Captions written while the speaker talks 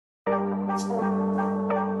Passages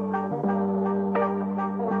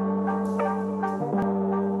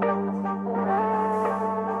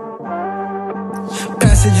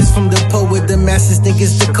from the poet, the masses think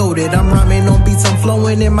it's decoded. I'm rhyming on beats, I'm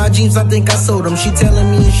flowing in my jeans, I think I sold them. She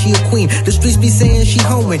telling me she a queen, the streets be saying she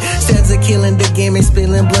homing. Stanza killing the game, ain't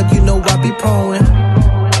spilling blood, you know I be poeing.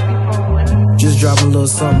 Just drop a little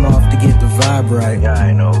something off to get the vibe right. Yeah,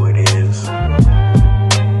 I know who it is.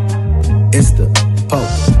 It's the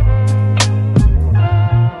poet.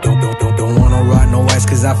 Don't wanna ride no ice,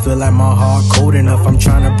 cause I feel like my heart cold enough. I'm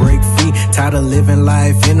trying to break free, tired of living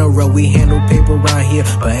life in a row. We handle paper around here,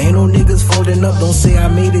 but ain't no niggas folding up. Don't say I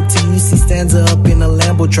made it to you, see Stanza up in a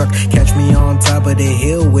Lambo truck. Catch me on top of the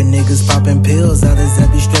hill with niggas popping pills. Others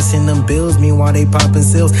that be stressing them bills, meanwhile they popping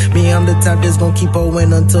sales. Me, I'm the type that's gon' keep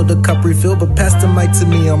hoeing until the cup refill. But pass the mic to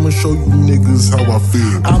me, I'ma show you niggas how I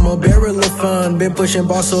feel. I'm a barrel of fun, been pushing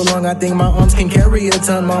ball so long I think my arms can carry a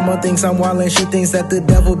ton. Mama thinks I'm wildin', she thinks that the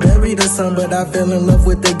devil buried her son. But I fell in love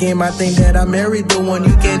with the game, I think that I married the one.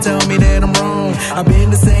 You can't tell me that I'm wrong, I've been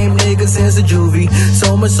the same nigga since a juvie.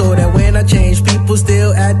 So much so that when I changed, people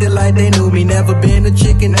still acted like they knew me. Never been a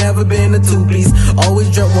chicken, never been a two-piece. Always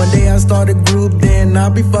dreamt one day I start a group, then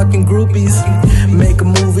I'll be fucking groupies. Make a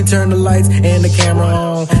movie, turn the lights and the camera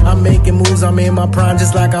on. I'm making moves, I'm in my prime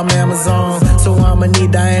just like I'm Amazon. So I'ma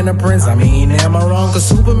need Diana Prince, I mean, am I wrong? Cause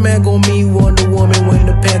Superman gon' meet Wonder Woman when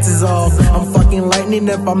the pants is off. I'm fucking lightning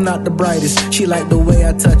if I'm not the brightest. She like the way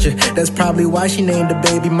I touch her, that's probably why she named the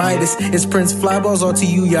baby Midas. It's Prince Flyballs all to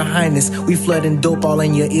you, your highness. We flooding dope all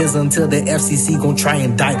in your ears until the FCC gon' try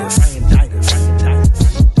and indict us.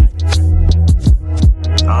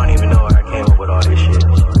 I don't even know where I came up with all this shit.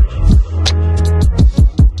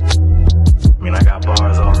 I mean, I got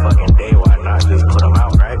bars all fucking day, why not just put them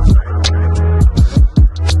out, right?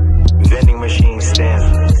 Vending machine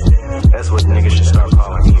stanza. That's what niggas should start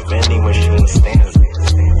calling me. Vending machine stanza.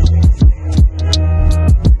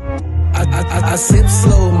 I sip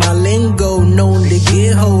slow, my lingo known to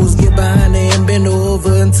get hoes. Get behind her and bend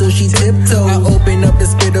over until she tiptoe. I open up the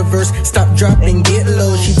spitter verse, stop, drop, and get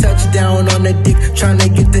low. She touched down on the dick,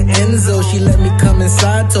 tryna get the Enzo. She let me come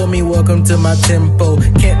inside, told me welcome to my tempo.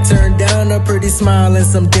 Can't turn down a pretty smile and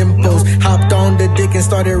some dimples. Hopped on the dick and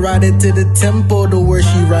started riding to the tempo. The word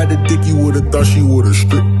she ride the dick, you would've thought she would've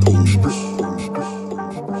strip pose.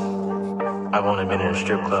 I've only been in a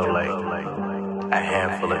strip club like a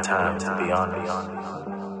handful of times, to be honest.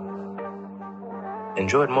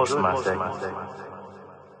 Enjoyed most of my segments.